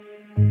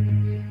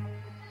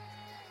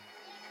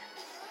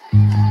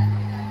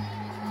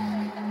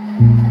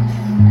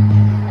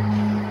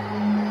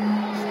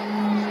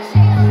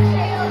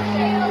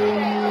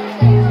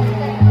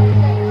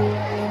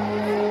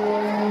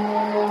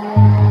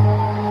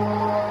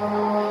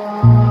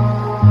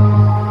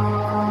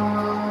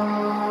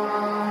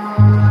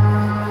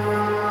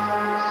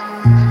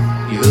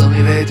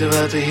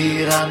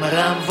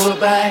raam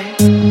voorbij,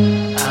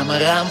 aan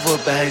mijn raam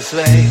voorbij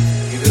zweeft.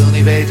 Je wil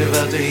niet weten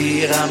wat er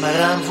hier aan mijn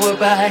raam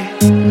voorbij,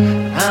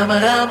 aan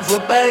mijn raam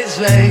voorbij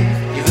zweeft.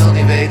 Je wil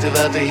niet weten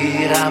wat er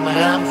hier aan mijn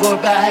raam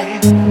voorbij,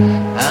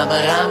 aan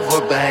mijn raam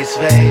voorbij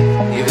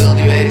zweeft. Je wil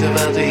niet weten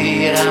wat er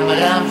hier aan mijn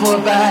raam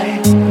voorbij,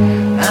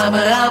 aan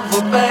mijn raam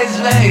voorbij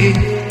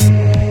zweeft.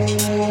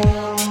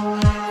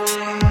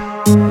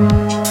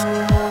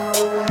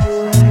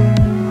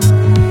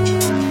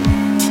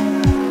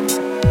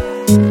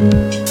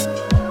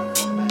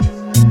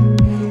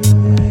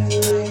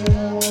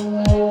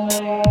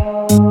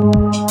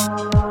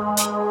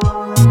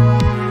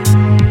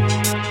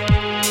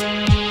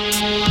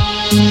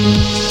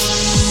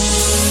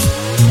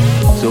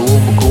 Zo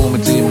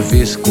onbekommerd in mijn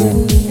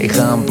viskom, ik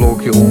ga een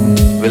blokje om.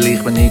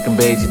 Wellicht ben ik een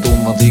beetje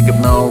dom, want ik heb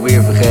nou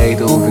weer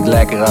vergeten of ik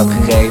lekker had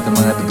gegeten.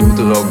 Maar dat doet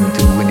er ook niet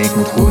toe en ik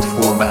moet goed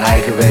voor mijn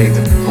eigen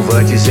weten of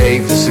wat je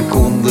 7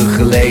 seconden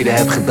geleden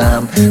hebt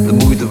gedaan de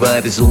moeite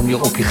waard is om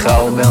je op je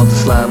gouden wel te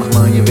slaan. Nog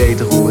man, je weet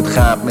toch hoe het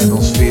gaat met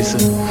ons vissen.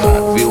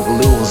 Veel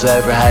gelul van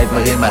zuiverheid,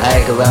 maar in mijn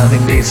eigen laat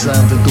ik niks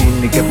aan te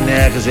doen. Ik heb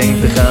nergens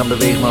heen te gaan,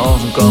 beweeg me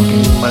als een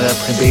kampioen, maar heb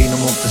geen been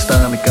om op te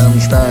staan. Ik kan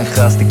niet staan,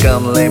 gast, ik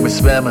kan alleen maar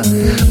zwemmen.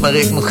 Maar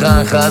ik moet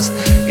gaan, gast,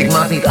 ik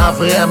mag niet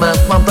afremmen,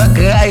 want dan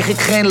krijg ik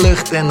geen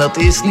lucht. En dat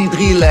is niet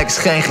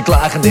relaxed, geen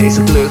geklaag in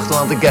deze lucht,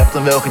 want ik heb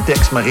dan wel geen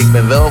tekst, maar ik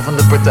ben wel van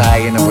de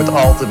partij en er wordt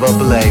altijd wat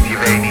beleefd. Je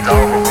weet niet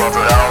over wat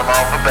er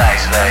allemaal voorbij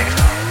zweeft.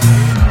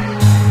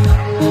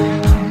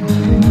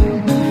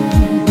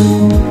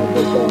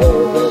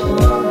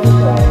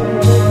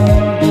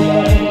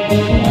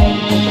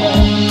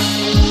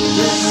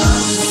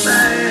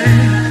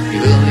 Je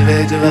wil niet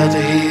weten wat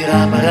er hier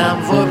aan mijn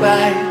raam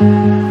voorbij,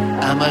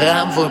 aan mijn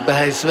raam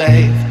voorbij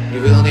zweeft. Je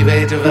wil niet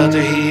weten wat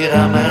er hier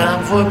aan mijn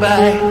raam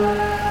voorbij,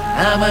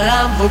 aan mijn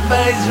raam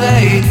voorbij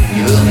zweeft.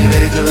 Je wil niet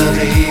weten wat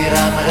er hier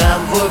aan mijn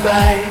raam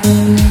voorbij,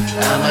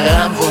 aan mijn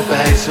raam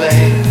voorbij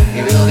zweeft.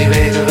 Je wil niet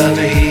weten wat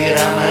er hier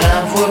aan mijn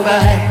raam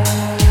voorbij,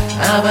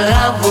 aan mijn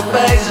raam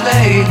voorbij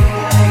zweeft.